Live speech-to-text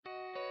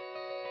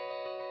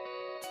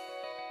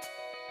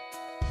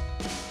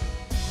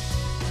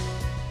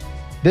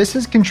This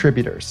is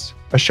Contributors,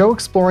 a show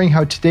exploring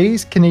how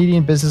today's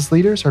Canadian business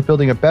leaders are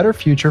building a better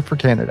future for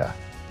Canada.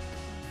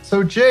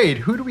 So Jade,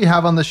 who do we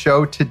have on the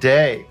show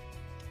today?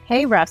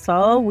 Hey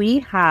Russell, we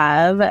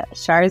have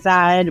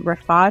Shahrzad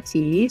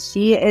Rafati.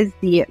 She is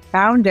the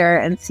founder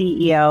and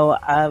CEO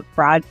of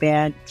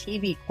Broadband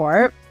TV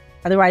Corp,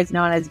 otherwise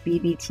known as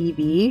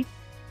BBTV.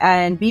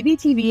 And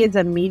BBTV is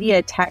a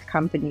media tech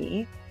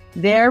company.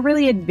 They're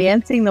really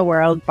advancing the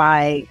world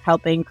by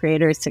helping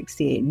creators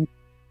succeed.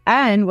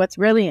 And what's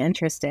really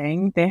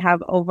interesting, they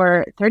have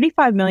over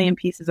 35 million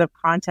pieces of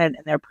content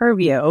in their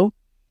purview.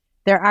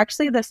 They're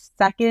actually the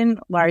second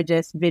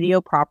largest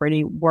video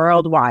property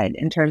worldwide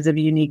in terms of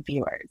unique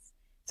viewers.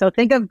 So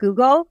think of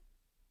Google,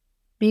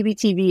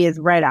 BBTV is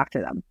right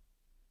after them.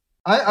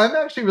 I'm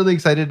actually really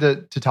excited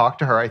to talk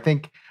to her. I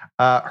think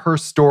her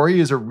story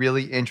is a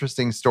really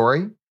interesting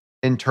story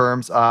in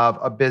terms of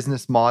a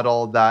business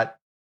model that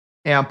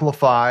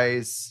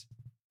amplifies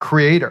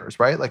creators,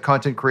 right? Like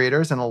content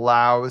creators, and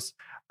allows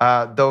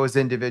those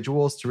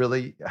individuals to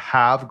really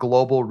have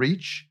global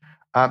reach.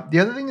 The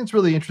other thing that's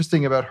really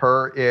interesting about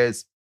her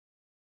is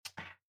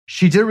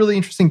she did a really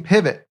interesting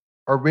pivot.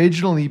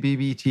 Originally,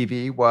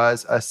 BBTV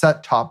was a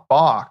set-top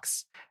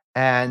box,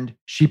 and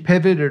she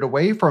pivoted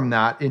away from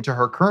that into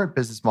her current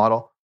business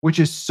model, which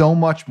is so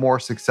much more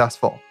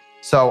successful.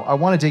 So I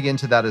want to dig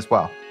into that as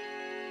well.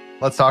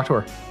 Let's talk to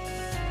her.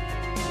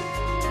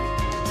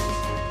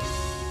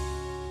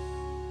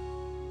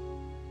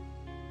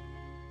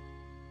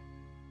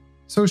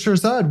 So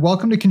Shahrzad,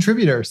 welcome to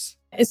Contributors.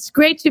 It's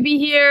great to be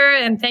here,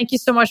 and thank you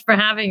so much for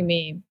having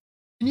me.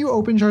 Can you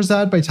open,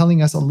 Shahrzad, by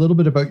telling us a little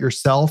bit about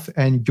yourself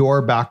and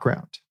your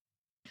background?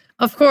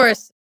 Of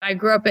course. I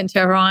grew up in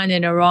Tehran,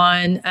 in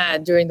Iran,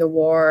 during the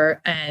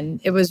war, and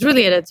it was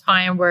really at a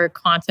time where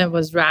content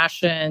was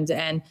rationed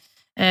and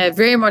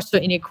very much so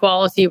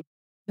inequality.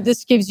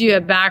 This gives you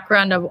a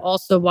background of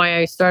also why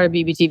I started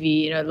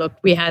BBTV. Look,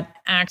 we had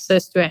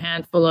access to a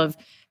handful of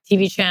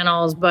TV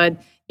channels, but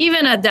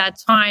even at that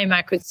time,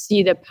 I could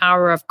see the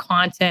power of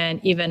content,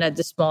 even at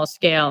the small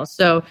scale.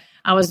 So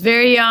I was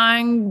very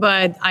young,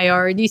 but I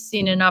already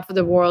seen enough of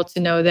the world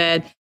to know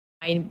that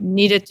I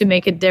needed to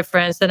make a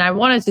difference. And I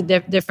wanted a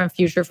different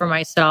future for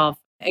myself.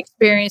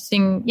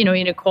 Experiencing,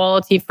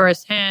 inequality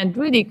firsthand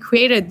really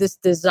created this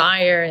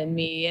desire in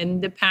me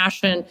and the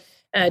passion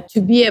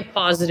to be a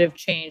positive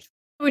change,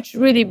 which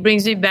really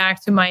brings me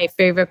back to my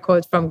favorite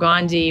quote from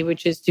Gandhi,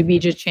 which is to be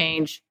the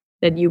change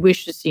that you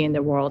wish to see in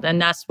the world.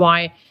 And that's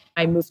why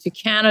I moved to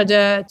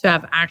Canada to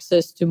have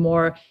access to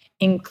more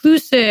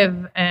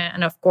inclusive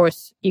and, of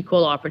course,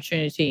 equal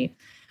opportunity.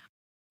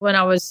 When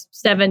I was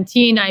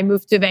 17, I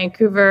moved to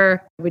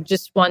Vancouver with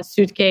just one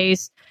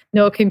suitcase,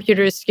 no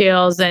computer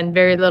skills, and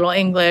very little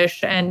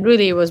English. And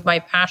really, it was my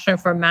passion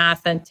for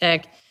math and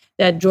tech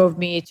that drove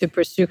me to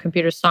pursue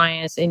computer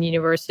science in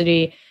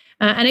university.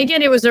 And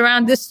again, it was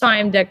around this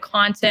time that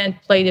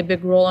content played a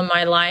big role in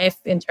my life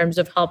in terms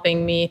of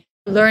helping me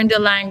learn the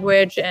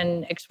language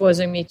and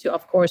exposing me to,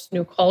 of course,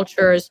 new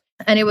cultures.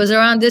 And it was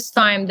around this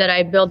time that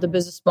I built the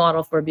business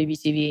model for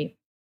BBTV.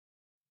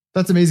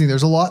 That's amazing.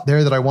 There's a lot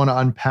there that I want to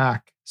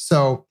unpack.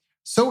 So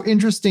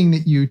interesting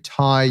that you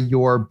tie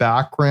your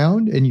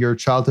background and your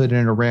childhood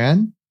in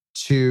Iran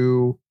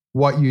to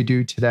what you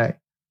do today.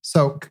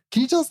 So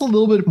can you tell us a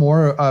little bit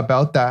more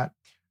about that?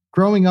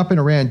 Growing up in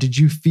Iran, did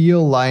you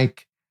feel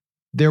like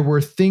there were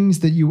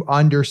things that you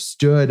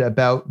understood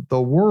about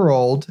the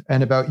world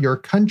and about your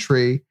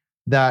country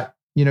that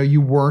you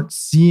weren't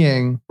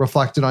seeing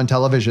reflected on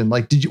television?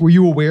 Like, were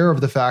you aware of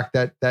the fact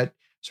that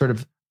sort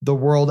of the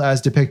world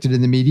as depicted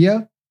in the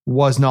media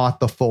was not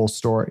the full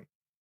story?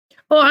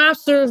 Oh,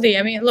 absolutely.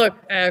 I mean, look,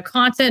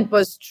 content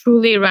was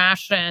truly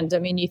rationed. I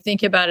mean, you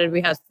think about it,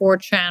 we had 4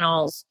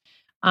 channels.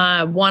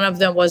 One of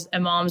them was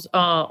Imams,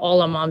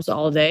 all Imams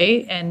all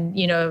day. And,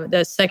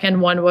 the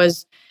second one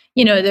was,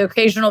 the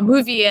occasional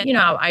movie. And,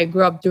 I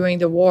grew up during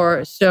the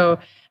war. So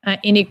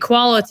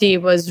inequality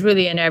was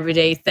really an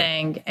everyday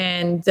thing.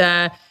 And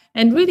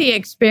really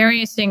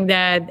experiencing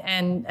that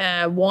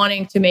and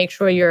wanting to make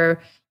sure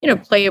you're,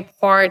 play a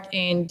part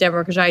in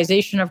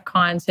democratization of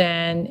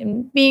content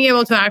and being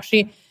able to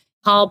actually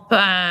help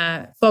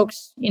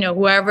folks,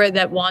 whoever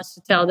that wants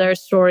to tell their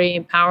story,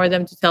 empower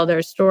them to tell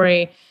their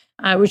story,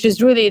 which is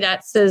really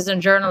that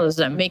citizen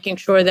journalism, making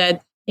sure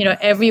that,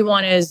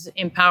 everyone is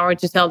empowered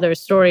to tell their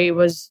story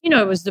was,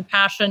 it was the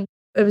passion.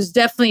 It was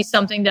definitely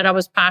something that I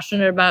was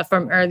passionate about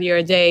from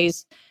earlier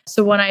days.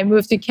 So when I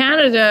moved to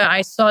Canada,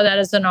 I saw that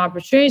as an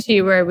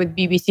opportunity where with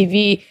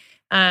BBTV,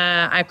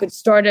 I could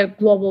start a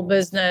global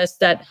business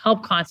that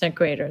helped content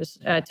creators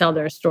tell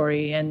their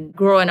story and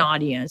grow an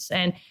audience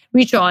and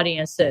reach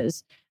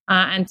audiences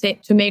and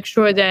to make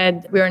sure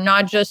that we're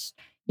not just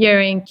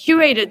hearing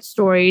curated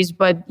stories,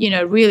 but,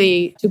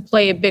 really to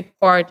play a big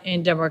part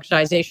in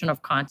democratization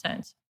of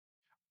content.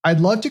 I'd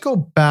love to go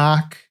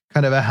back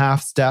kind of a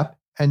half step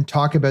and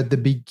talk about the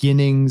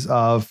beginnings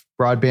of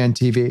broadband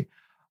TV.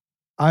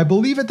 I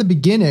believe at the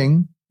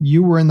beginning,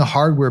 you were in the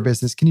hardware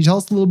business. Can you tell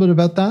us a little bit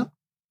about that?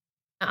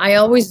 I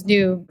always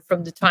knew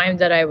from the time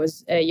that I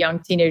was a young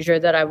teenager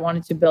that I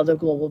wanted to build a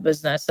global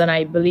business. And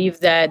I believe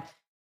that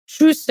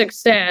true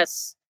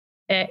success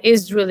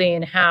is really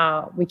in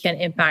how we can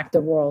impact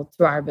the world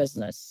through our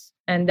business.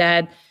 And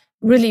that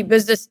really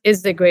business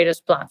is the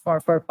greatest platform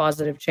for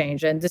positive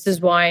change. And this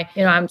is why,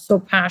 I'm so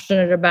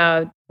passionate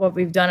about what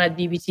we've done at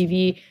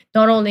BBTV,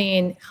 not only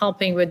in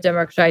helping with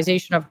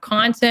democratization of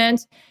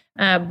content,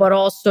 but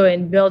also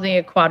in building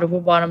a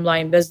quadruple bottom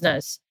line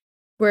business.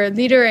 We're a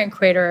leader in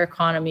creator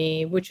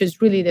economy, which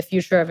is really the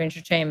future of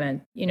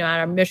entertainment.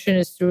 Our mission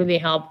is to really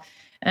help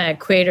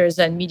creators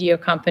and media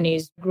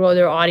companies grow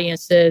their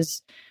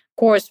audiences. Of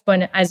course,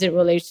 as it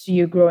relates to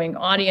you growing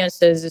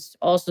audiences, it's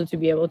also to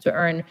be able to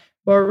earn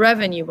more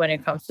revenue when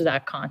it comes to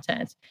that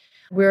content.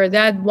 We're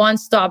that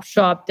one-stop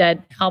shop that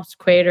helps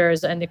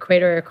creators and the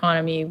creator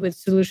economy with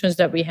solutions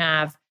that we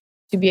have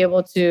to be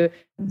able to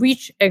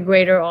reach a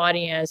greater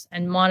audience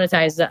and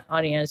monetize that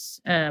audience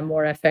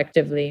more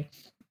effectively.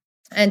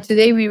 And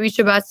today we reach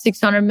about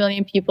 600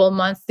 million people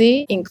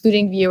monthly,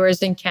 including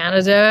viewers in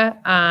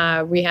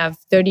Canada. We have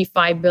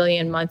 35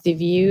 billion monthly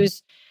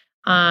views.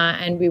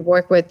 And we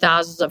work with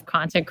thousands of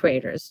content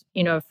creators,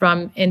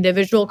 from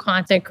individual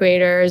content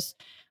creators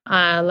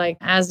like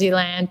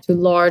Aziland to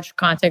large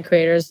content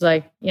creators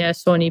like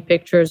Sony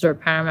Pictures or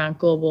Paramount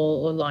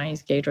Global or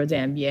Lionsgate or the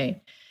NBA.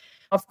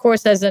 Of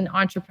course, as an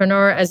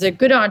entrepreneur, as a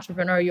good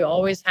entrepreneur, you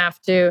always have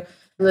to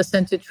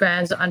listen to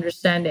trends,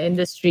 understand the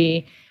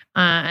industry,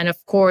 and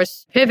of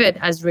course, pivot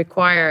as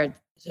required.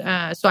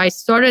 So I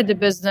started the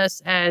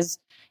business as,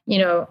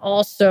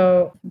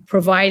 also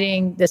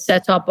providing the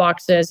set-top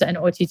boxes and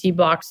OTT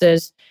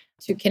boxes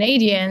to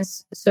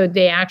Canadians so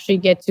they actually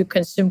get to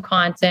consume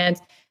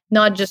content,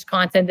 not just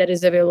content that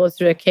is available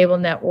through the cable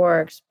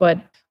networks, but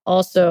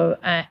also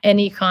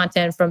any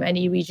content from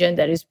any region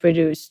that is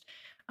produced.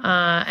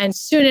 And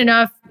soon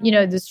enough,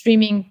 the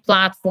streaming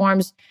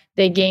platforms,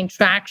 they gain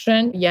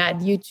traction. You had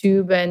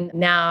YouTube, and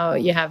now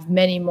you have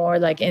many more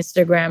like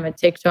Instagram and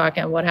TikTok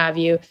and what have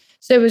you.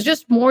 So it was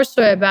just more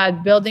so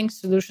about building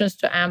solutions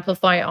to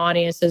amplify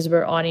audiences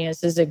where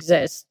audiences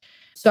exist.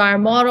 So our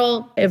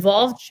model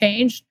evolved,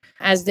 changed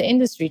as the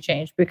industry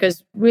changed,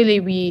 because really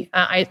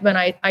when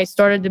I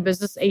started the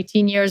business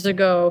 18 years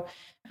ago,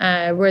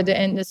 where the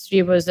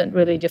industry wasn't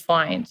really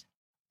defined.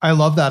 I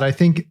love that. I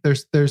think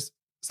there's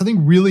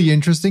something really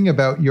interesting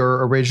about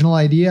your original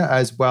idea,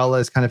 as well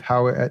as kind of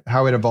how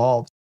it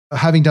evolved.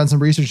 Having done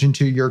some research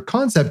into your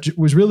concept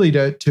was really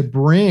to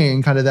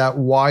bring kind of that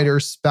wider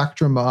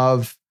spectrum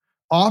of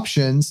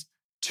options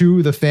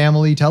to the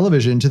family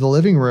television, to the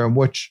living room,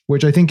 which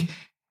I think,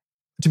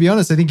 to be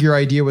honest, I think your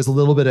idea was a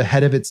little bit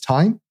ahead of its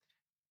time.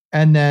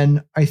 And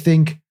then I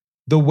think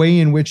the way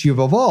in which you've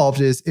evolved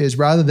is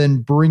rather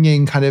than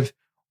bringing kind of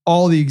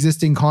all the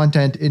existing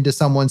content into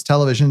someone's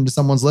television, into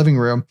someone's living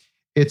room,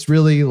 it's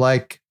really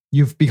like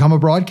you've become a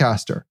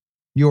broadcaster.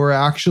 You're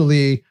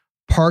actually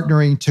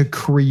partnering to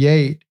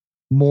create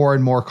more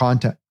and more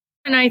content.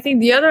 And I think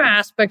the other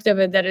aspect of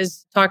it that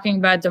is talking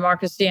about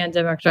democracy and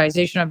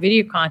democratization of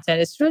video content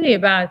is really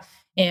about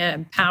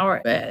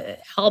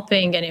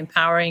helping and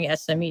empowering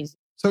SMEs.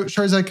 So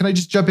Shahrzad, can I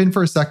just jump in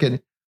for a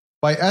second?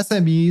 By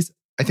SMEs,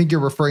 I think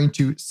you're referring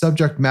to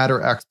subject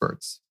matter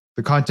experts,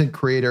 the content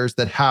creators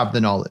that have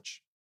the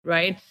knowledge.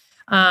 Right.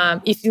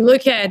 If you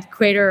look at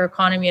creator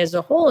economy as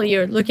a whole,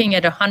 you're looking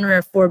at a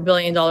 $104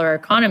 billion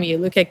economy. You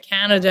look at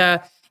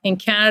Canada. In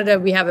Canada,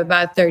 we have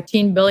about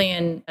 13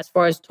 billion as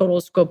far as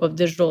total scope of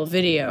digital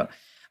video,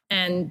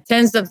 and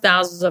tens of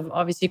thousands of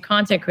obviously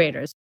content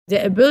creators.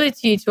 The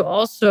ability to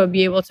also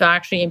be able to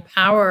actually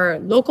empower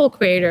local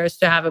creators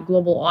to have a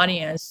global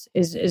audience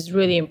is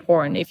really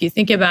important. If you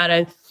think about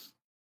it,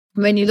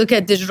 when you look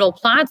at digital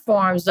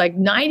platforms, like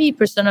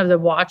 90% of the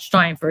watch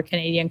time for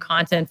Canadian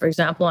content, for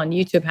example, on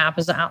YouTube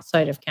happens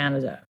outside of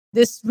Canada.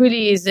 This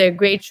really is a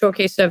great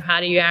showcase of how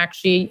do you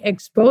actually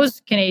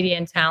expose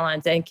Canadian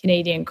talent and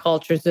Canadian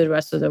culture to the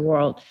rest of the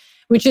world,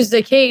 which is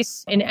the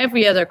case in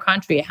every other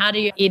country. How do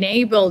you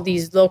enable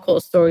these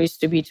local stories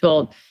to be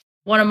told?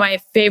 One of my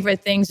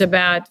favorite things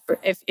about,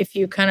 if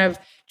you kind of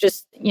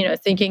just,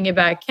 thinking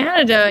about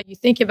Canada, you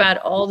think about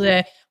all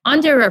the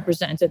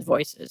underrepresented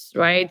voices,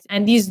 right?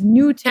 And these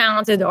new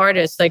talented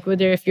artists, like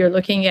whether if you're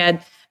looking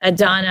at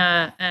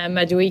Adana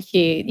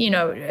Maduiki,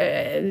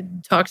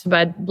 talks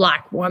about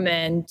Black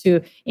women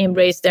to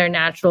embrace their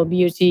natural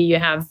beauty. You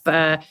have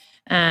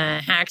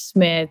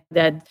Hacksmith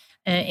that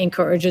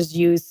encourages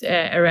youth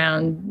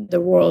around the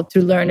world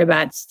to learn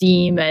about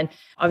STEAM and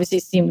obviously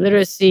STEAM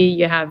literacy.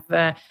 You have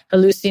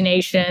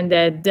Hallucination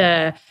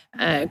that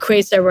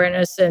creates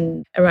awareness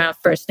around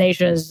First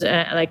Nations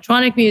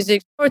electronic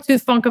music. Or to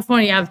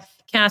Francophone, you have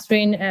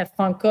Catherine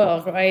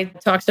Francoeur,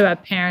 right? Talks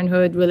about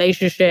parenthood,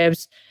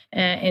 relationships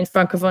in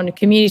Francophone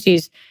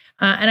communities.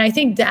 And I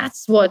think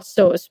that's what's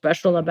so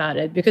special about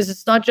it, because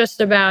it's not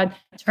just about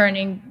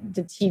turning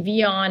the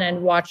TV on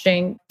and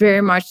watching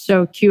very much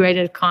so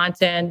curated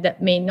content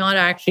that may not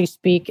actually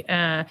speak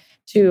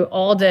to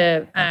all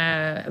the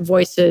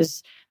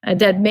voices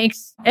that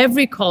makes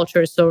every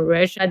culture so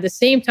rich. At the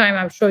same time,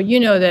 I'm sure you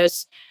know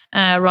this,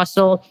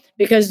 Russell,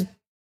 because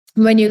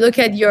when you look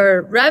at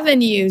your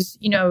revenues,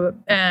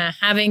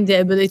 having the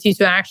ability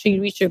to actually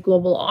reach a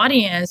global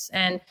audience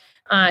and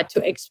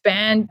to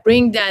expand,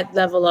 bring that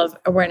level of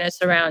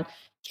awareness around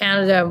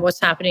Canada and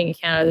what's happening in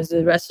Canada to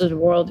the rest of the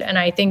world. And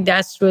I think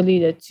that's really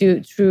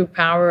the true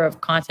power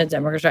of content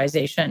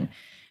democratization.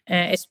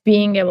 It's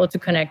being able to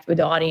connect with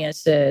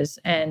audiences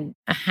and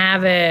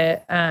have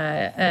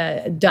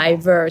a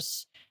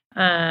diverse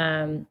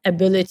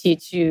ability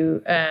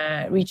to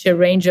reach a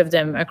range of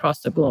them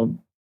across the globe.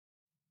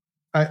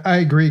 I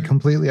agree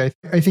completely.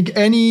 I think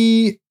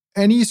any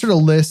sort of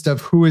list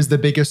of who is the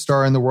biggest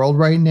star in the world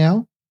right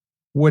now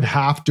would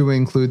have to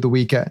include The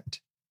Weeknd.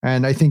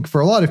 And I think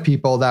for a lot of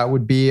people, that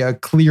would be a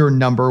clear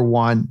number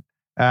one,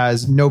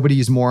 as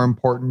nobody's more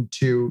important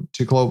to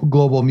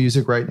global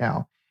music right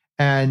now.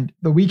 And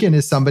The Weeknd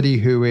is somebody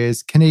who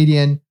is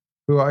Canadian,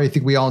 who I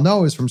think we all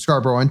know is from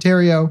Scarborough,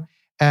 Ontario,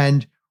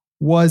 and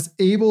was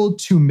able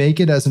to make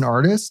it as an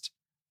artist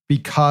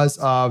because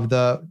of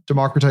the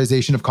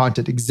democratization of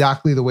content,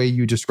 exactly the way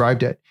you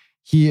described it.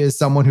 He is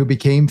someone who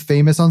became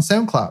famous on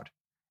SoundCloud.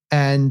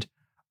 And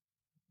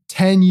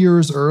 10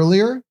 years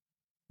earlier,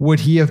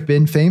 would he have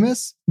been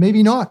famous?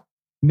 Maybe not.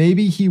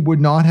 Maybe he would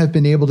not have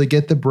been able to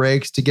get the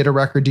breaks to get a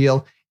record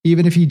deal.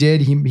 Even if he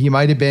did, he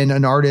might have been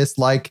an artist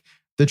like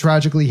the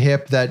Tragically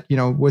Hip that,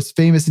 was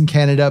famous in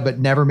Canada but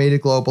never made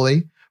it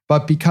globally.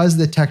 But because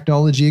the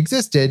technology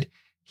existed,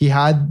 he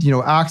had,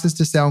 access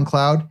to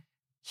SoundCloud.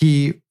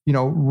 He,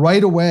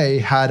 right away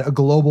had a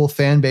global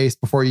fan base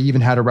before he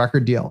even had a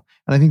record deal.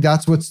 And I think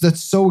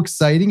that's so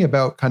exciting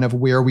about kind of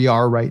where we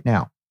are right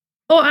now.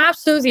 Oh,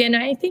 absolutely. And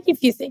I think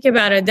if you think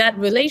about it, that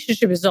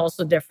relationship is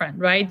also different,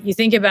 right? You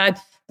think about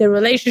the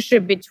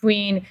relationship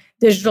between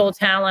digital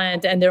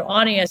talent and their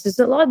audience is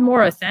a lot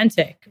more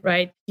authentic,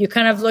 right? You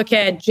kind of look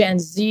at Gen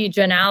Z,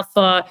 Gen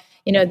Alpha,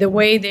 the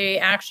way they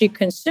actually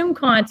consume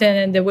content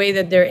and the way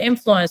that they're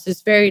influenced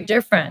is very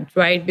different,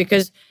 right?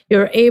 Because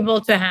you're able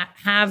to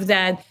have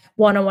that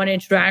one-on-one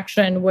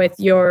interaction with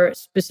your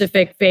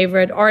specific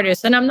favorite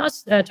artist. And I'm not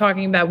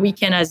talking about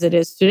Weeknd as it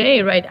is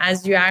today, right?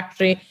 As you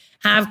actually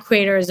have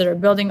creators that are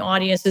building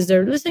audiences,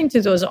 they're listening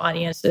to those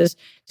audiences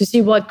to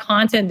see what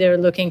content they're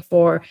looking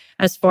for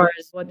as far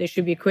as what they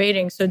should be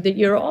creating. So that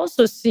you're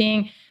also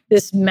seeing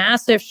this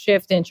massive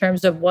shift in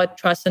terms of what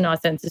trust and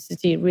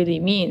authenticity really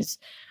means,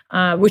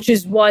 which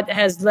is what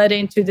has led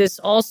into this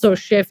also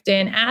shift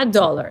in ad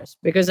dollars.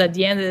 Because at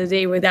the end of the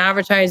day, with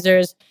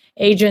advertisers,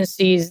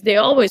 agencies, they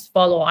always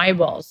follow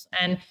eyeballs.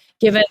 And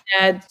given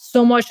that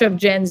so much of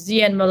Gen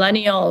Z and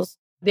millennials,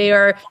 they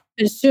are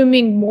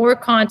consuming more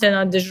content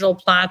on digital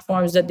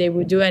platforms than they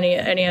would do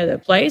any other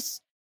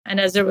place. And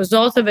as a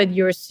result of it,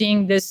 you're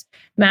seeing this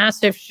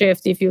massive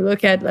shift. If you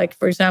look at, like,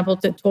 for example,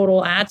 the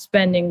total ad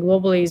spending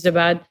globally is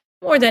about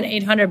more than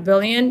 800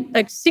 billion,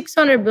 like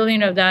 600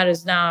 billion of that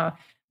is now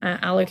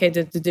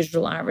allocated to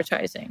digital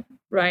advertising,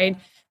 right?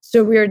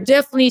 So we're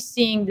definitely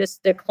seeing this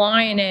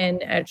decline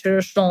in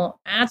traditional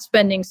ad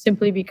spending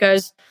simply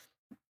because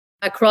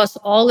across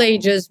all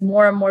ages,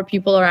 more and more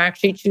people are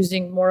actually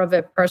choosing more of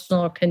a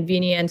personal,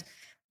 convenient,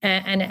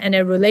 and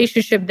a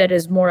relationship that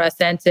is more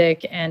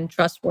authentic and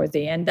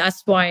trustworthy. And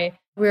that's why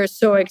we're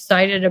so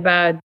excited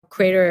about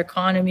creator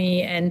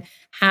economy and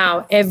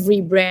how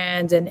every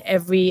brand and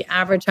every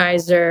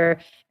advertiser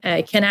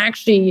can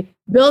actually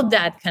build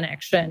that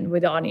connection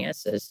with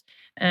audiences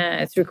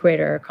through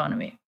creator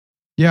economy.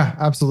 Yeah,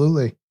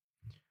 absolutely.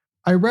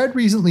 I read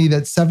recently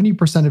that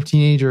 70% of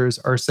teenagers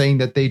are saying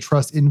that they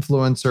trust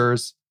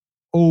influencers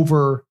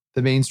over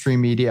the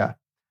mainstream media.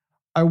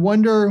 I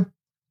wonder,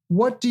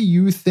 what do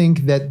you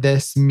think that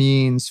this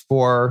means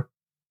for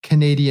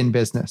Canadian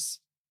business?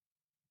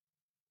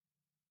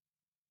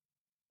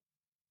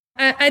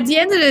 At the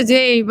end of the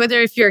day,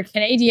 whether if you're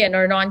Canadian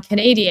or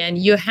non-Canadian,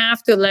 you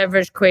have to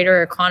leverage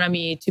creator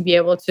economy to be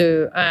able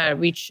to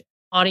reach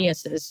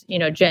audiences,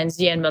 Gen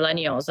Z and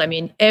millennials. I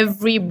mean,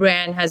 every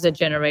brand has a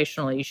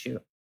generational issue.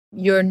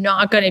 You're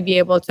not going to be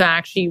able to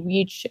actually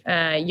reach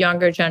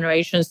younger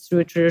generations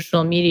through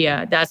traditional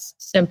media. That's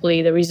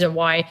simply the reason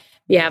why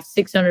we have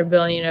 600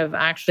 billion of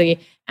actually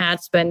ad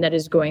spend that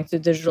is going through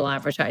digital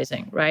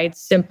advertising, right?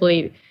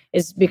 Simply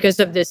is because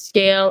of the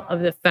scale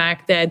of the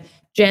fact that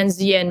Gen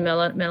Z and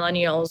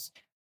millennials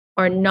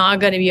are not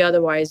going to be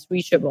otherwise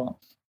reachable.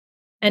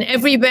 And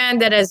every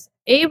brand that is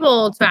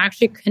able to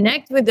actually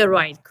connect with the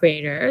right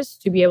creators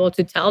to be able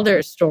to tell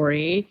their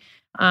story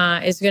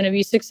is going to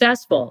be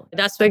successful.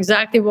 That's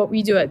exactly what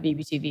we do at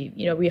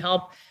BBTV. We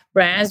help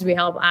brands, we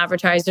help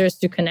advertisers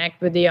to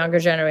connect with the younger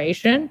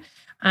generation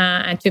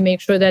and to make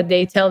sure that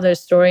they tell their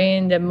story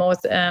in the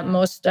most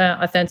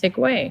authentic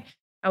way.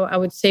 I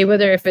would say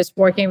whether if it's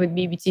working with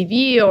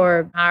BBTV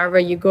or however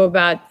you go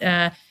about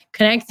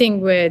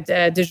connecting with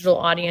digital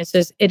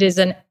audiences, it is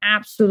an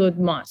absolute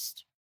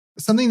must.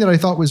 Something that I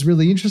thought was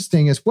really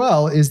interesting as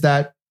well is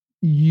that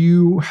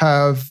you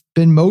have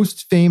been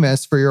most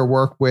famous for your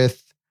work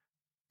with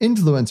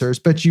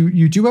influencers, but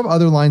you do have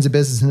other lines of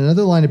business. And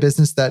another line of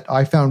business that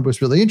I found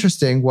was really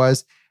interesting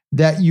was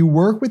that you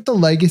work with the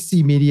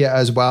legacy media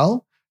as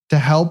well to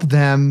help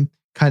them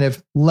kind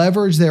of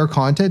leverage their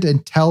content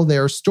and tell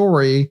their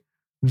story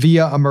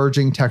via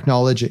emerging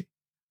technology.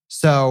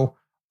 So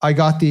I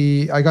got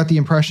the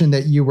impression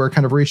that you were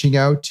kind of reaching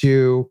out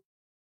to,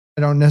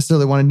 I don't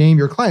necessarily want to name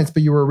your clients,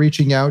 but you were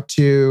reaching out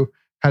to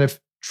kind of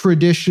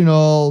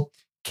traditional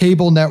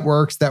cable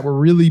networks that were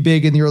really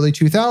big in the early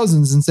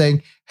 2000s and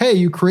saying, hey,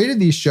 you created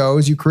these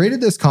shows, you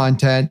created this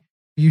content,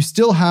 you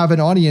still have an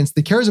audience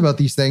that cares about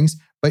these things,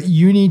 but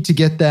you need to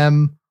get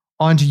them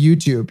onto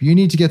YouTube. You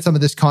need to get some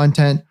of this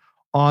content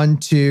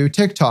onto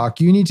TikTok.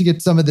 You need to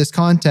get some of this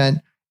content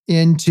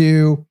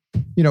into,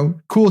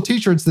 cool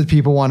t-shirts that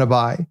people want to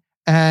buy.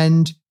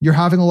 And you're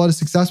having a lot of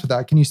success with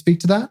that. Can you speak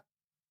to that?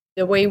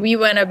 The way we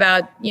went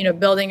about,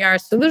 building our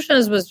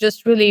solutions was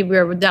just really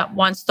we're that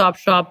one-stop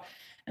shop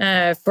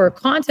for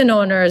content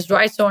owners,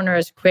 rights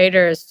owners,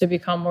 creators to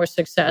become more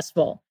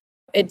successful.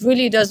 It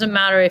really doesn't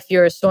matter if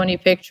you're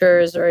Sony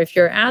Pictures or if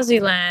you're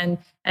Aziland.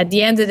 At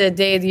the end of the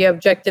day, the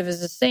objective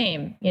is the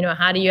same.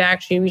 How do you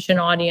actually reach an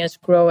audience,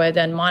 grow it,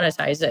 and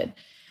monetize it?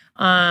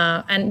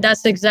 And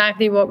that's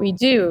exactly what we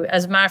do.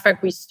 As a matter of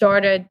fact, we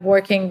started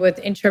working with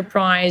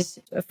enterprise.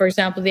 For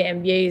example, the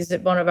NBA is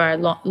one of our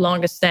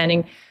longest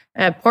standing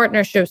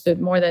partnerships with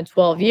more than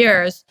 12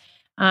 years.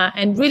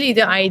 And really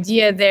the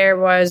idea there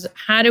was,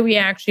 how do we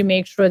actually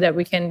make sure that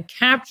we can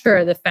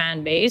capture the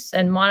fan base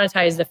and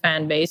monetize the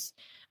fan base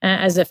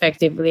as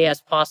effectively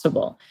as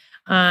possible?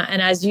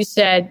 And as you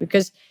said,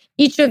 because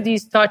each of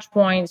these touch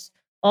points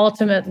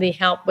ultimately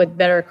help with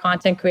better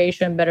content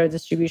creation, better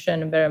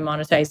distribution, and better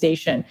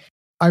monetization.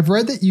 I've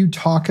read that you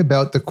talk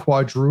about the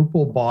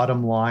quadruple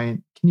bottom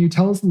line. Can you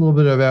tell us a little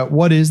bit about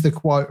what is the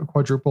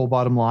quadruple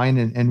bottom line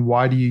and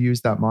why do you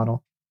use that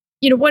model?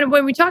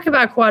 When we talk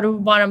about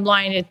quadruple bottom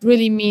line, it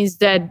really means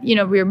that,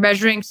 we're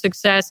measuring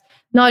success,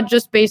 not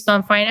just based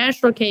on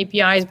financial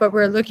KPIs, but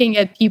we're looking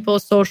at people,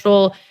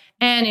 social,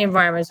 and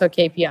environmental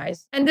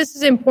KPIs. And this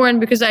is important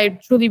because I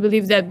truly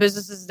believe that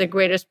business is the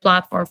greatest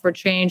platform for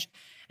change.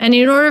 And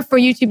in order for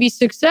you to be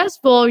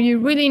successful, you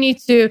really need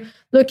to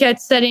look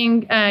at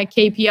setting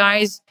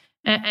KPIs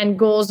and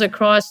goals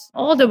across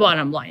all the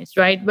bottom lines,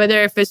 right?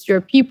 Whether if it's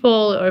your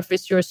people or if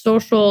it's your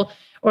social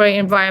or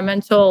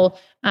environmental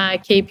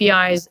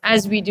KPIs,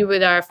 as we do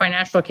with our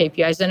financial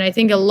KPIs. And I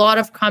think a lot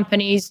of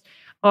companies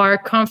are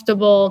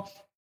comfortable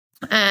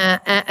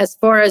as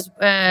far as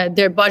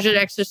their budget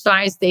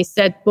exercise. They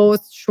set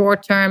both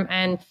short-term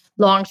and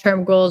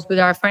long-term goals with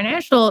our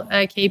financial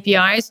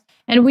KPIs.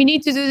 And we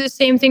need to do the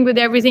same thing with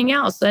everything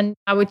else. And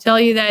I would tell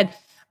you that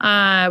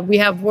we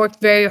have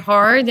worked very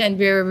hard, and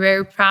we're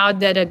very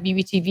proud that at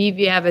BBTV,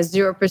 we have a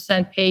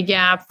 0% pay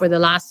gap for the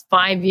last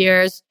 5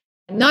 years,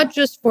 not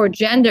just for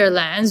gender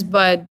lens,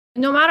 but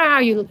no matter how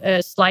you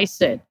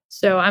slice it.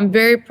 So I'm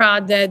very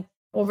proud that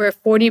over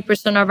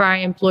 40% of our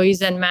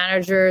employees and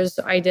managers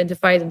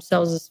identify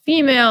themselves as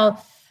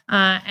female,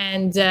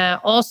 and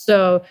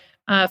also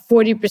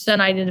 40%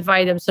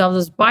 identify themselves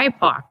as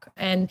BIPOC.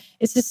 And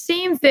it's the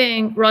same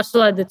thing,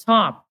 Russell, at the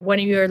top. When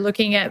you're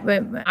looking at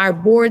our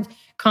board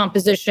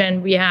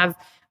composition, we have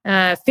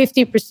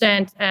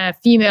 50%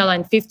 female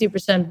and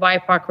 50%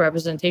 BIPOC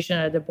representation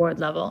at the board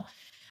level.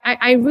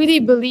 I really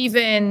believe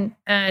in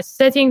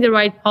setting the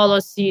right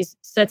policies,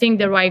 setting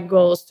the right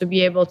goals to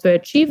be able to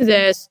achieve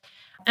this.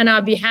 And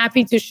I'll be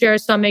happy to share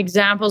some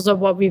examples of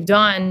what we've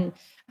done.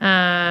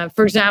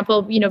 For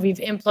example, we've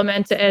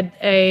implemented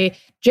a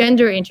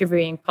gender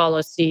interviewing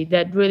policy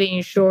that really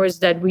ensures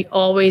that we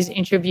always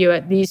interview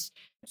at least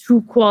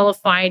 2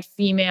 qualified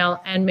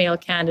female and male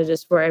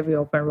candidates for every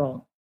open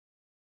role.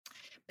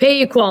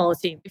 Pay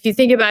equality. If you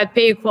think about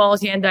pay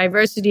equality and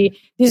diversity,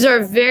 these are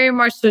very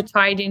much so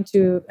tied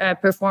into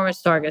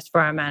performance targets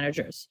for our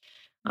managers.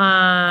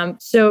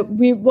 So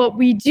what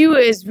we do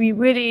is we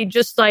really,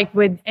 just like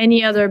with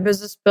any other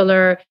business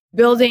pillar,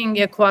 building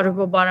a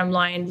quadruple bottom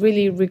line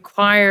really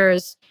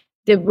requires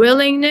the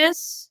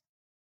willingness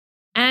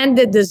and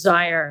the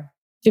desire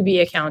to be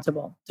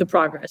accountable to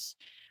progress.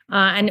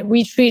 And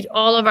we treat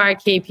all of our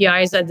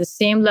KPIs at the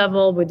same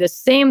level, with the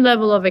same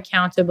level of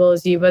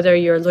accountability, whether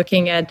you're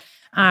looking at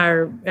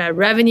our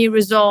revenue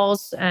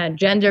results,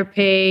 gender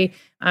pay,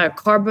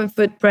 carbon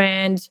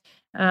footprint,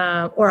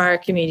 or our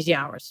community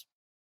hours.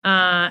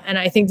 And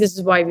I think this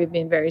is why we've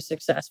been very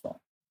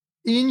successful.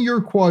 In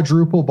your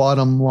quadruple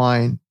bottom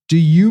line, do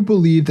you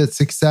believe that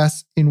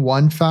success in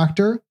one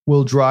factor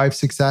will drive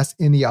success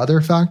in the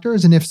other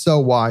factors? And if so,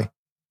 why?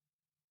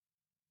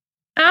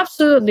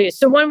 Absolutely.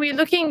 So when we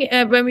look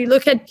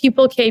at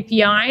people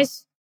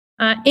KPIs,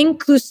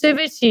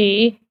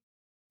 inclusivity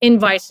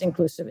invites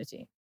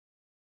inclusivity.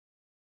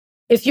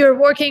 If you're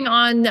working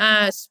on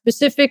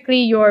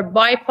specifically your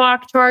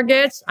BIPOC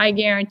targets, I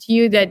guarantee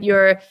you that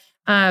your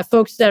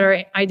folks that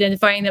are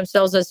identifying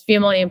themselves as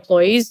female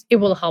employees, it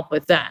will help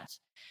with that.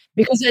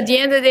 Because at the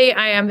end of the day,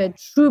 I am a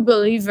true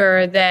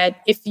believer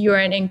that if you're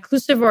an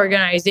inclusive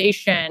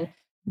organization,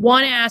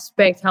 one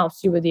aspect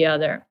helps you with the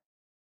other.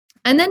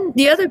 And then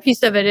the other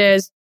piece of it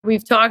is, we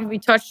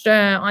touched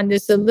on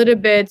this a little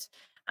bit.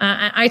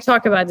 I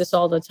talk about this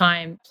all the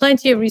time.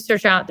 Plenty of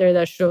research out there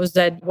that shows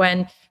that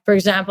when for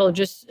example,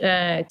 just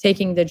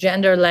taking the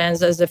gender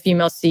lens as a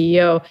female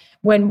CEO,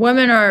 when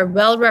women are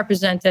well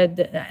represented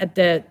at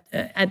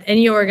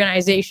any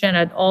organization,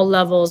 at all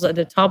levels, at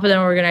the top of the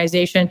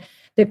organization,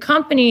 the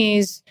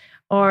companies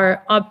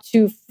are up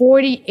to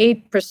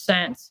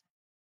 48%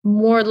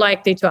 more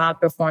likely to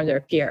outperform their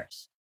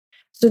peers.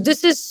 So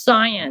this is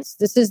science.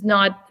 This is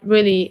not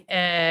really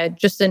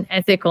just an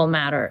ethical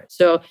matter.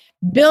 So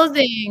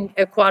building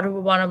a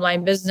quadruple bottom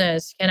line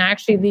business can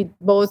actually lead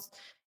both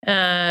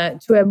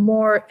to a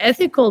more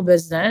ethical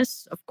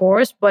business, of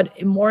course,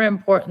 but more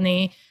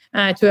importantly,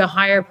 to a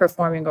higher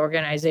performing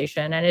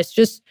organization. And it's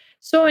just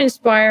so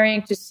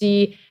inspiring to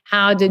see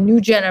how the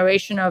new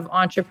generation of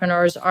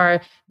entrepreneurs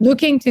are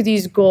looking to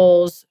these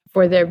goals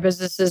for their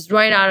businesses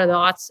right out of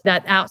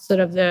the outset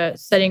of the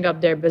setting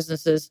up their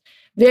businesses.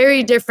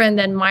 Very different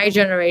than my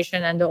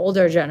generation and the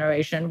older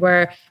generation,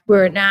 where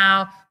we're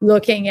now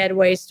looking at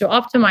ways to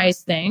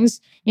optimize things.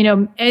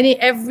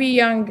 Every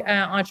young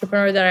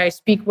entrepreneur that I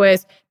speak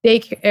with, they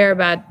care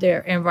about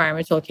their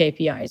environmental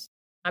KPIs.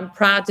 I'm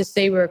proud to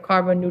say we're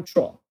carbon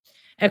neutral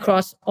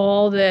across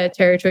all the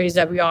territories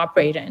that we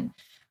operate in.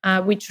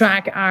 We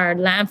track our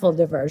landfill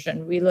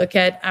diversion. We look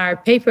at our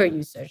paper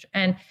usage,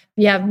 and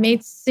we have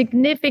made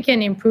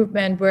significant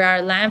improvement where our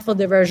landfill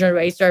diversion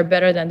rates are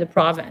better than the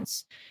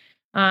province.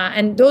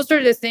 And those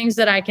are the things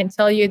that I can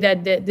tell you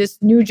that this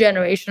new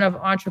generation of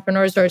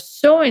entrepreneurs are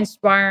so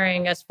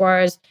inspiring as far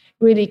as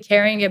really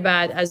caring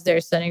about as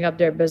they're setting up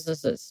their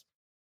businesses.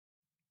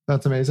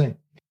 That's amazing.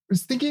 I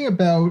was thinking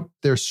about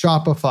there's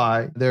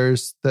Shopify,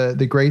 there's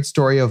the great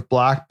story of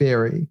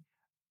BlackBerry,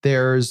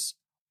 there's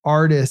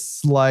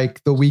artists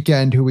like The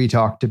Weeknd, who we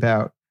talked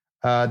about,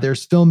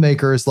 there's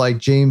filmmakers like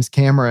James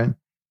Cameron.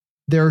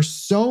 There are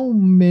so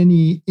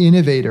many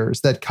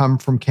innovators that come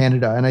from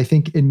Canada. And I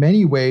think in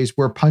many ways,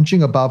 we're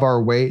punching above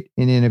our weight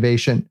in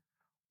innovation.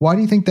 Why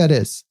do you think that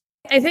is?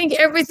 I think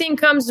everything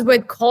comes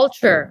with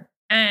culture.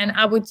 And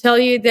I would tell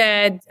you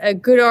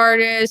that good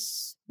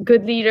artists,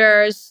 good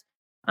leaders,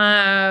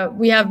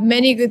 we have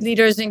many good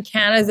leaders in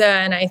Canada.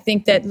 And I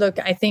think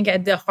that, I think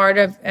at the heart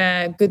of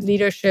good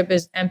leadership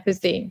is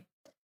empathy.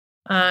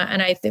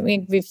 And I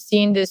think we've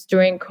seen this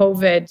during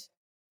COVID.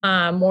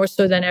 More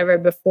so than ever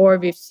before.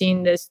 We've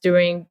seen this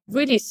during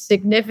really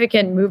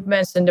significant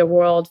movements in the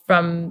world,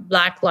 from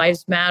Black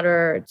Lives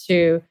Matter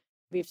to,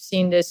 we've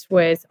seen this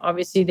with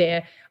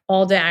obviously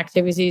all the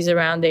activities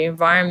around the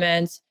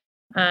environment.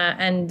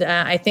 And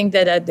I think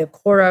that at the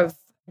core of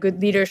good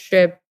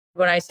leadership,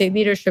 when I say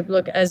leadership,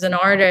 as an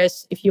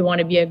artist, if you want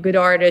to be a good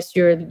artist,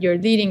 you're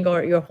leading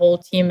your whole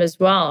team as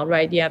well,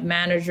 right? You have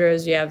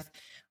managers, you have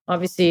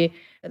obviously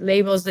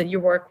labels that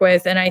you work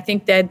with. And I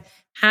think that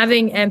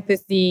having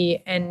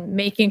empathy and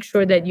making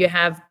sure that you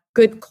have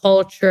good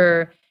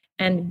culture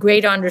and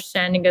great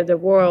understanding of the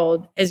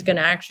world is going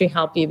to actually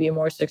help you be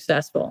more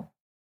successful.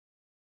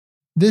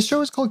 This show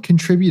is called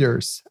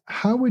Contributors.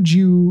 How would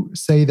you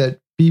say that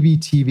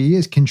BBTV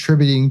is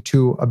contributing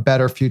to a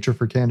better future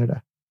for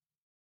Canada?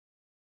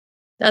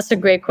 That's a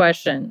great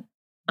question.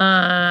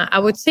 I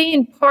would say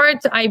in part,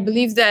 I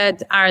believe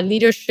that our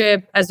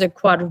leadership as a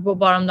quadruple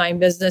bottom line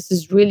business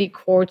is really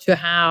core to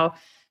how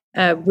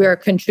we're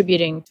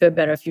contributing to a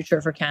better future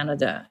for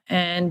Canada.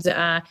 And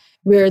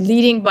we're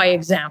leading by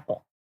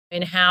example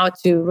in how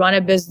to run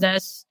a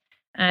business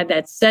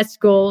that sets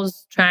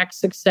goals, tracks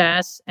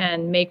success,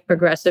 and make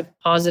progressive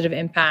positive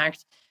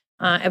impact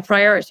a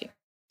priority.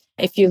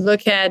 If you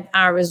look at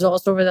our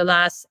results over the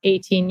last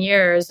 18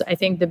 years, I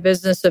think the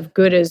business of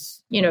good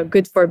is,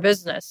 good for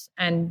business.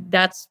 And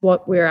that's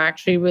what we're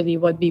actually really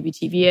what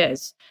BBTV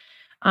is.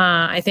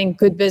 I think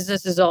good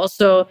business is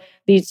also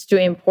leads to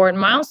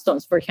important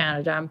milestones for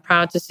Canada. I'm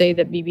proud to say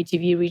that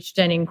BBTV reached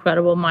an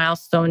incredible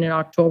milestone in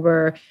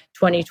October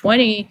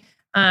 2020,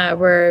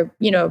 where,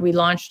 we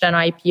launched an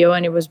IPO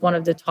and it was one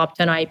of the top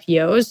 10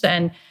 IPOs.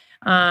 And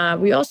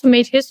we also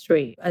made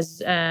history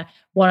as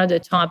one of the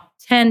top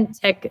 10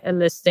 tech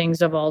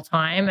listings of all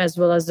time, as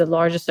well as the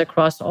largest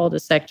across all the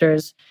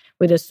sectors,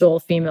 with a sole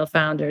female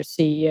founder,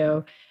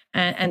 CEO,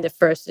 and the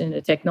first in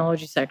the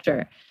technology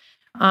sector.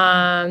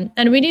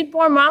 And we need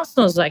more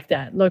milestones like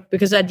that.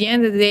 Because at the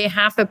end of the day,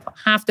 half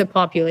the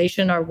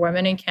population are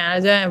women in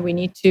Canada, and we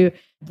need to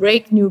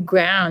break new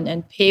ground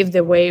and pave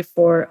the way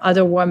for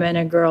other women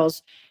and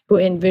girls who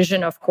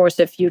envision, of course,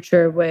 a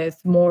future with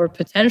more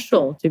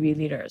potential to be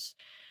leaders.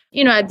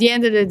 At the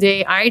end of the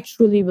day, I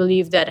truly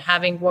believe that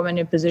having women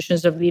in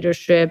positions of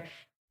leadership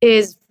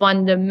is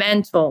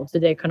fundamental to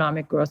the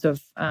economic growth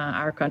of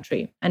our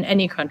country and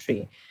any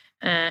country.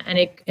 And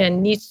it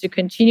needs to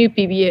continue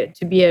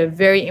to be a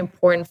very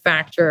important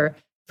factor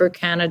for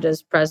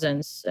Canada's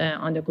presence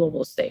on the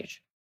global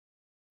stage.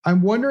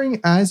 I'm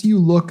wondering, as you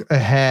look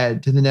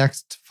ahead to the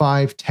next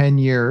 5-10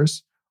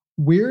 years,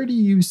 where do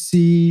you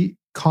see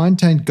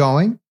content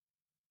going?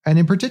 And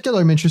in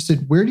particular, I'm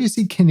interested, where do you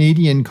see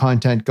Canadian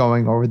content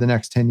going over the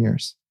next 10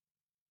 years?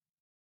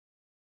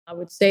 I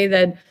would say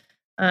that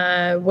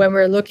when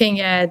we're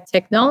looking at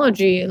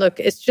technology,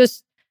 it's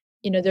just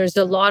there's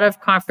a lot of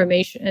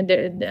confirmation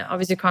and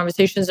obviously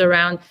conversations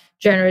around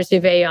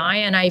generative AI.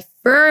 And I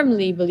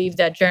firmly believe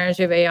that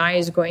generative AI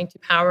is going to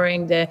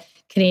powering the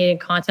Canadian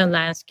content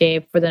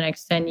landscape for the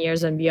next 10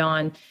 years and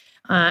beyond.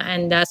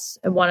 And that's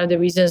one of the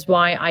reasons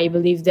why I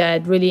believe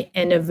that really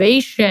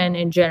innovation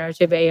in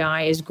generative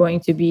AI is going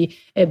to be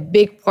a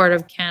big part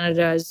of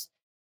Canada's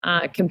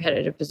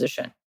competitive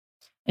position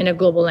in a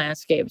global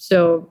landscape.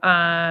 So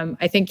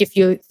I think if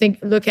you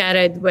look at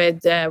it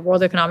with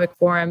World Economic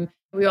Forum,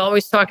 we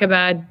always talk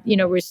about,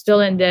 we're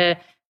still in the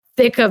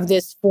thick of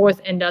this fourth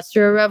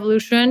industrial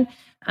revolution,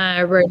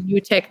 where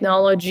new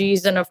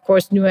technologies and, of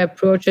course, new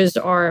approaches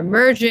are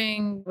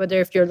emerging,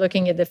 whether if you're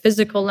looking at the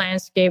physical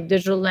landscape,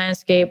 digital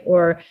landscape,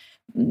 or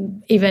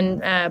even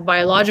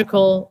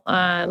biological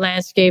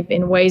landscape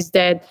in ways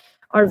that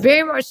are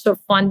very much so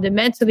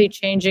fundamentally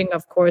changing,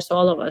 of course,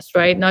 all of us,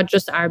 right? Not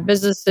just our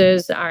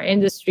businesses, our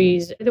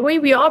industries, the way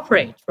we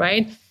operate,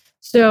 right?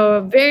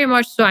 So very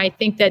much so, I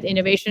think that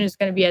innovation is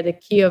going to be at the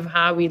key of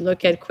how we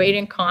look at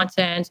creating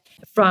content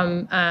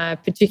from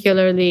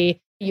particularly,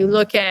 you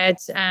look at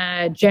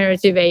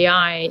generative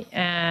AI,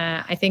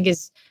 I think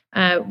is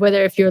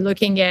whether if you're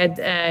looking at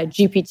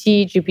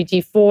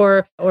GPT-4,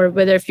 or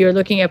whether if you're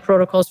looking at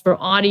protocols for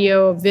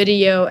audio,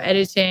 video,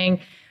 editing,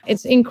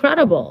 it's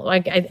incredible.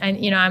 Like,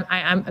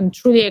 I'm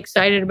truly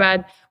excited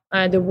about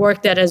the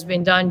work that has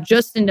been done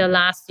just in the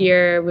last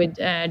year with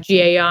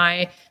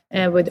GAI,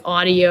 with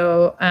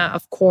audio,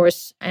 of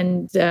course,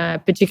 and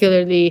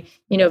particularly,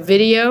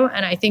 video.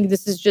 And I think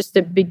this is just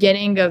the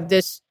beginning of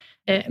this,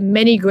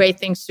 many great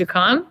things to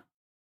come.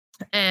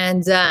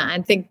 And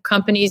I think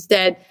companies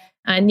that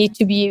need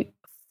to be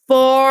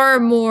far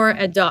more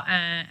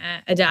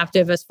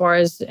adaptive as far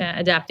as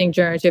adapting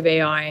generative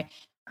AI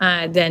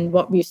than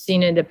what we've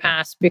seen in the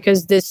past,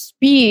 because the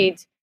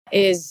speed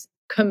is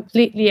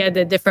completely at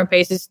a different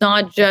pace. It's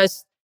not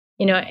just,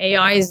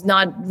 AI is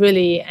not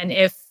really an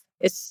if,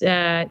 it's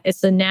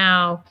a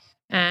now.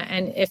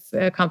 And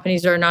if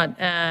companies are not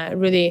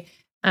really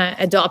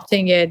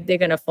adopting it, they're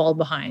going to fall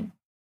behind.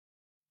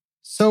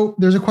 So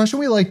there's a question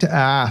we like to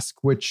ask,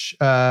 which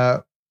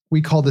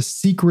we call the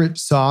secret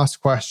sauce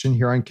question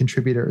here on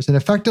Contributors. And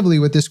effectively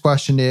what this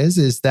question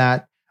is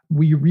that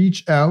we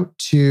reach out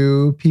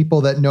to people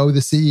that know the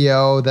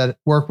CEO, that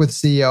work with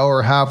the CEO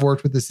or have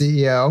worked with the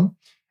CEO.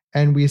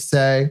 And we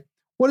say,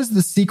 what is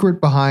the secret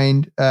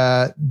behind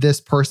this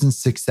person's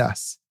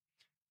success?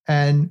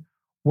 And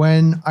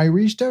when I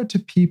reached out to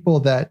people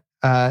that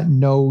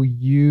know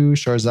you,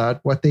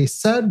 Shahrzad, what they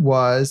said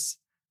was,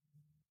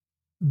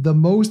 the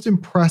most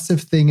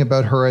impressive thing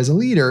about her as a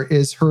leader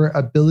is her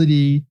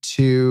ability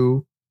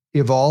to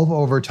evolve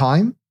over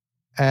time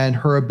and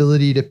her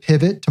ability to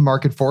pivot to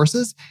market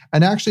forces.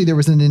 And actually, there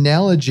was an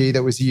analogy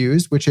that was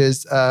used, which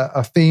is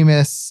a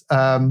famous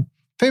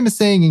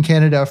saying in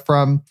Canada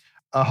from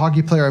a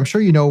hockey player, I'm sure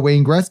you know,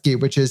 Wayne Gretzky,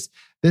 which is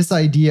this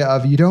idea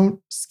of you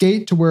don't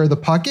skate to where the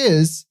puck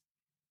is,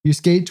 you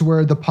skate to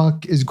where the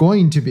puck is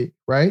going to be,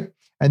 right?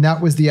 And that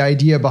was the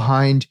idea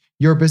behind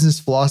your business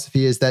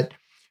philosophy, is that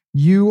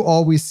you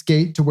always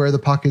skate to where the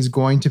puck is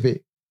going to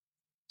be.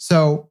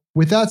 So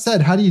with that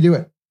said, how do you do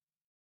it?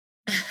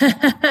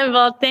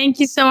 Well, thank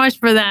you so much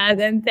for that.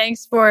 And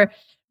thanks for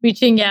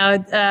reaching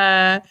out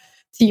to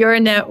your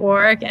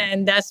network.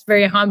 And that's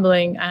very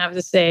humbling, I have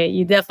to say.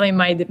 You definitely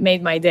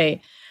made my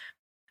day.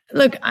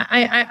 Look,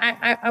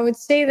 I would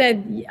say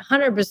that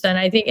 100%.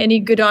 I think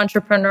any good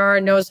entrepreneur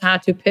knows how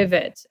to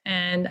pivot.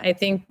 And I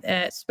think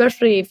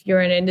especially if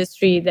you're in an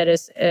industry that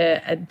is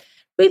at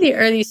really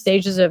early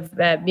stages of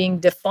being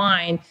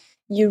defined,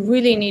 you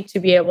really need to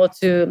be able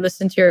to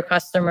listen to your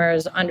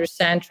customers,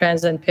 understand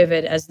trends, and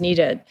pivot as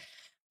needed.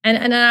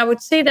 And I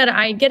would say that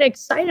I get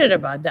excited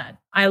about that.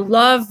 I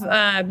love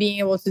being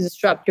able to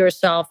disrupt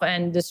yourself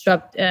and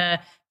disrupt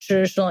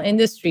traditional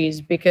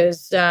industries,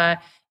 because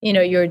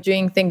you're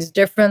doing things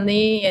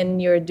differently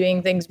and you're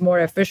doing things more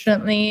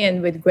efficiently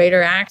and with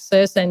greater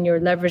access, and you're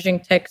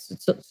leveraging tech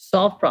to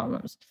solve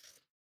problems.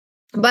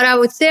 But I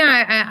would say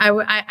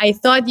I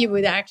thought you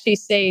would actually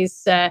say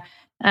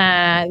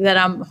that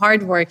I'm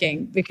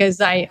hardworking,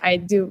 because I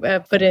do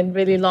put in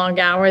really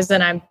long hours,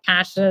 and I'm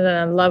passionate and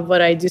I love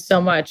what I do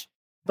so much.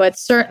 But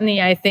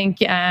certainly, I think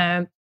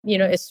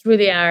it's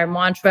really our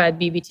mantra at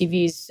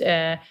BBTV's.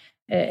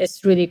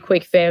 It's really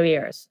quick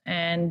failures.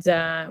 And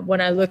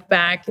when I look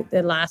back at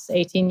the last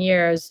 18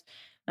 years,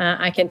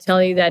 I can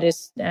tell you that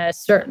is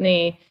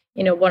certainly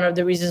one of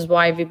the reasons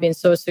why we've been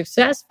so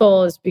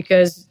successful is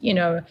because you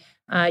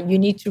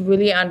need to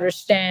really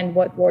understand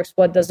what works,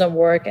 what doesnn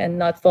work, and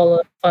not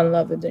fall in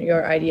love with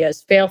your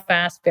ideas. Fail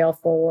fast, fail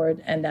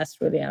forward. And that's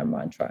really our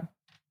mantra.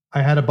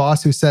 I had a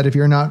boss who said, if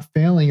you're not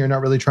failing, you're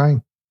not really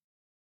trying.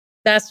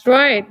 That's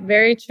right.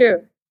 Very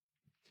true.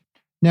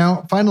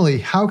 Now, finally,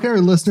 how can our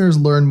listeners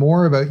learn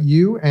more about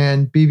you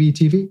and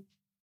BBTV?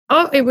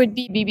 Oh, it would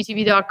be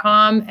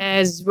bbtv.com,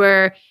 as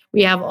where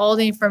we have all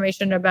the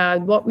information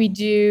about what we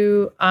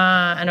do,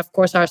 and of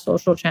course, our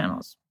social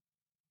channels.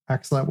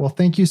 Excellent. Well,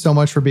 thank you so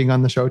much for being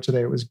on the show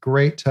today. It was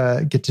great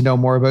to get to know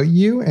more about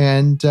you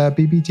and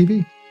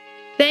BBTV.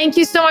 Thank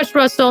you so much,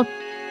 Russell.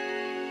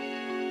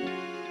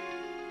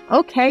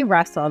 Okay,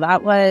 Russell,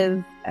 that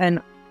was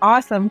an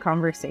awesome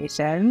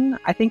conversation.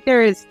 I think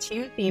there is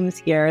two themes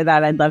here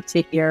that I'd love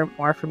to hear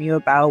more from you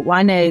about.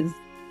 One is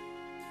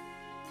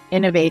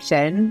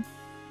innovation,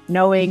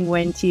 knowing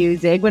when to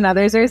zig when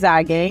others are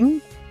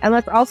zagging. And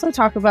let's also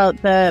talk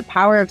about the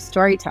power of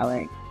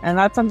storytelling. And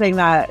that's something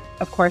that,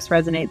 of course,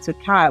 resonates with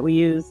Kat. We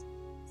use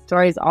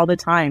stories all the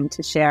time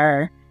to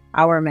share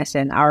our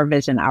mission, our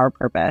vision, our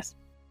purpose.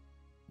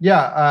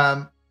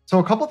 Yeah. So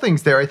a couple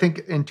things there. I think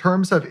in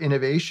terms of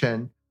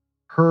innovation,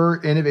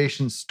 her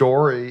innovation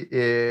story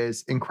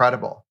is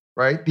incredible,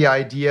 right? The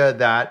idea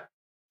that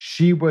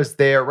she was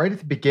there right at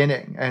the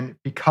beginning, and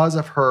because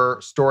of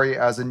her story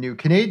as a new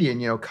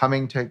Canadian,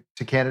 coming to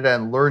Canada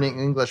and learning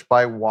English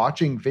by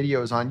watching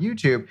videos on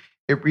YouTube,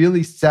 it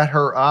really set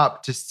her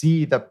up to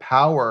see the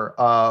power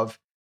of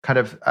kind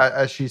of,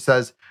 as she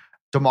says,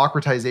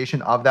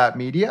 democratization of that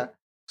media.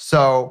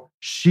 So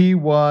she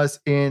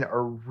was in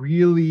a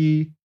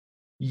really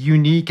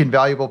unique and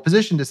valuable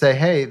position to say,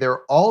 hey, there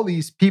are all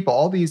these people,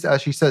 all these,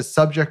 as she says,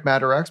 subject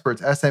matter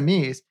experts,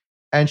 SMEs,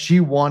 and she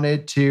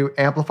wanted to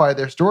amplify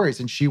their stories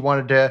and she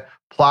wanted to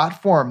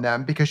platform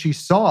them because she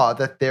saw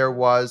that there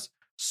was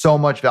so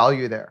much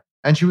value there.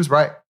 And she was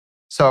right.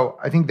 So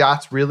I think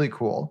that's really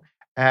cool.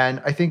 And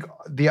I think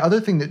the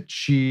other thing that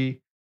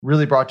she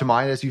really brought to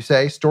mind, as you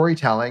say,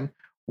 storytelling,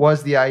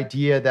 was the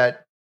idea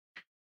that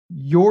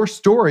your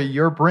story,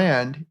 your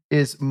brand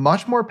is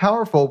much more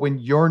powerful when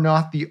you're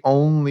not the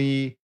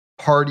only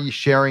party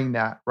sharing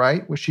that,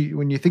 right?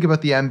 When you think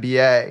about the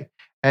NBA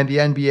and the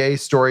NBA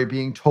story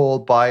being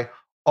told by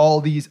all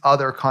these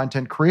other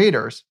content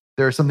creators,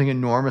 there's something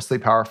enormously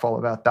powerful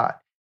about that.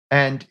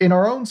 And in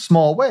our own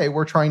small way,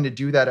 we're trying to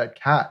do that at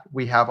CAT.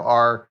 We have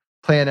our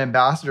Plan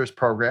Ambassadors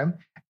program,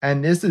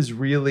 and this is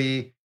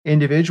really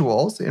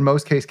individuals, in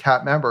most cases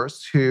CAT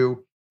members,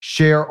 who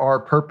share our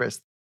purpose.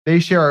 They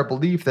share our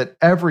belief that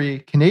every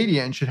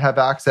Canadian should have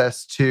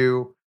access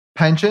to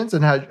pensions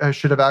and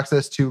should have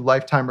access to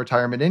lifetime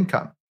retirement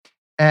income.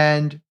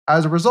 And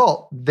as a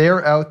result,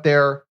 they're out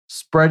there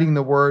spreading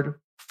the word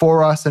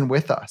for us and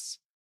with us.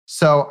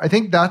 So I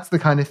think that's the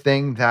kind of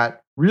thing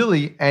that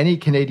really any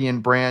Canadian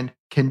brand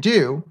can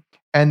do.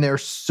 And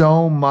there's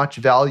so much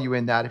value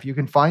in that. If you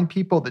can find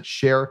people that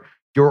share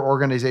your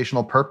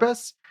organizational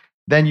purpose,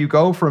 then you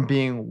go from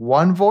being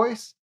one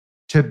voice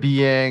to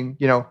being,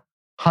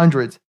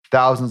 hundreds,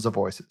 thousands of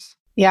voices.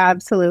 Yeah,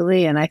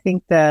 absolutely. And I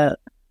think the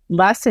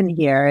lesson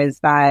here is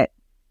that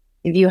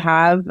if you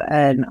have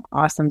an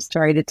awesome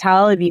story to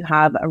tell, if you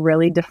have a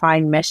really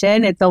defined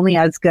mission, it's only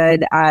as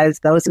good as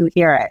those who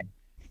hear it.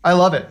 I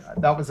love it.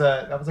 That was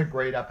a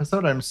great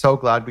episode. I'm so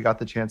glad we got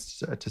the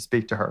chance to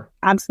speak to her.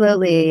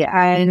 Absolutely.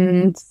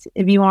 And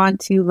if you want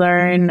to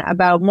learn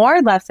about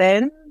more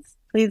lessons,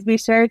 please be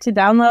sure to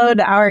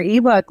download our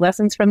ebook,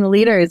 Lessons from the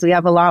Leaders. We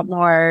have a lot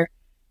more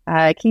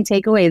key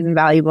takeaways and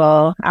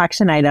valuable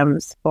action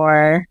items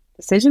for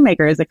decision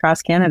makers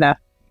across Canada.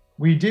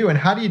 We do. And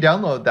how do you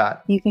download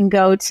that? You can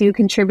go to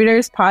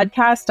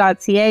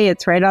contributorspodcast.ca.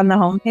 It's right on the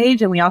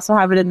homepage. And we also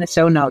have it in the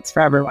show notes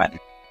for everyone.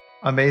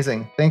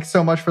 Amazing. Thanks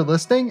so much for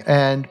listening.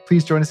 And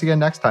please join us again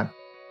next time.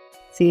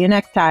 See you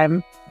next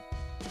time.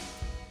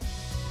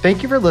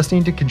 Thank you for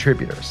listening to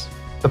Contributors,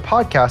 the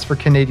podcast for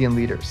Canadian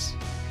leaders.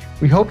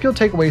 We hope you'll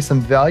take away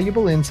some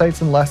valuable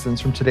insights and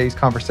lessons from today's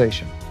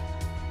conversation.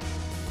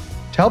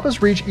 To help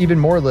us reach even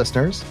more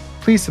listeners,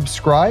 please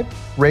subscribe,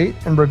 rate,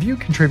 and review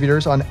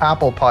Contributors on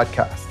Apple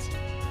Podcasts.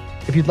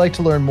 If you'd like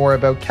to learn more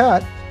about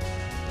CAT,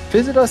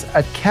 visit us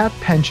at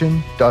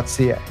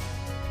catpension.ca.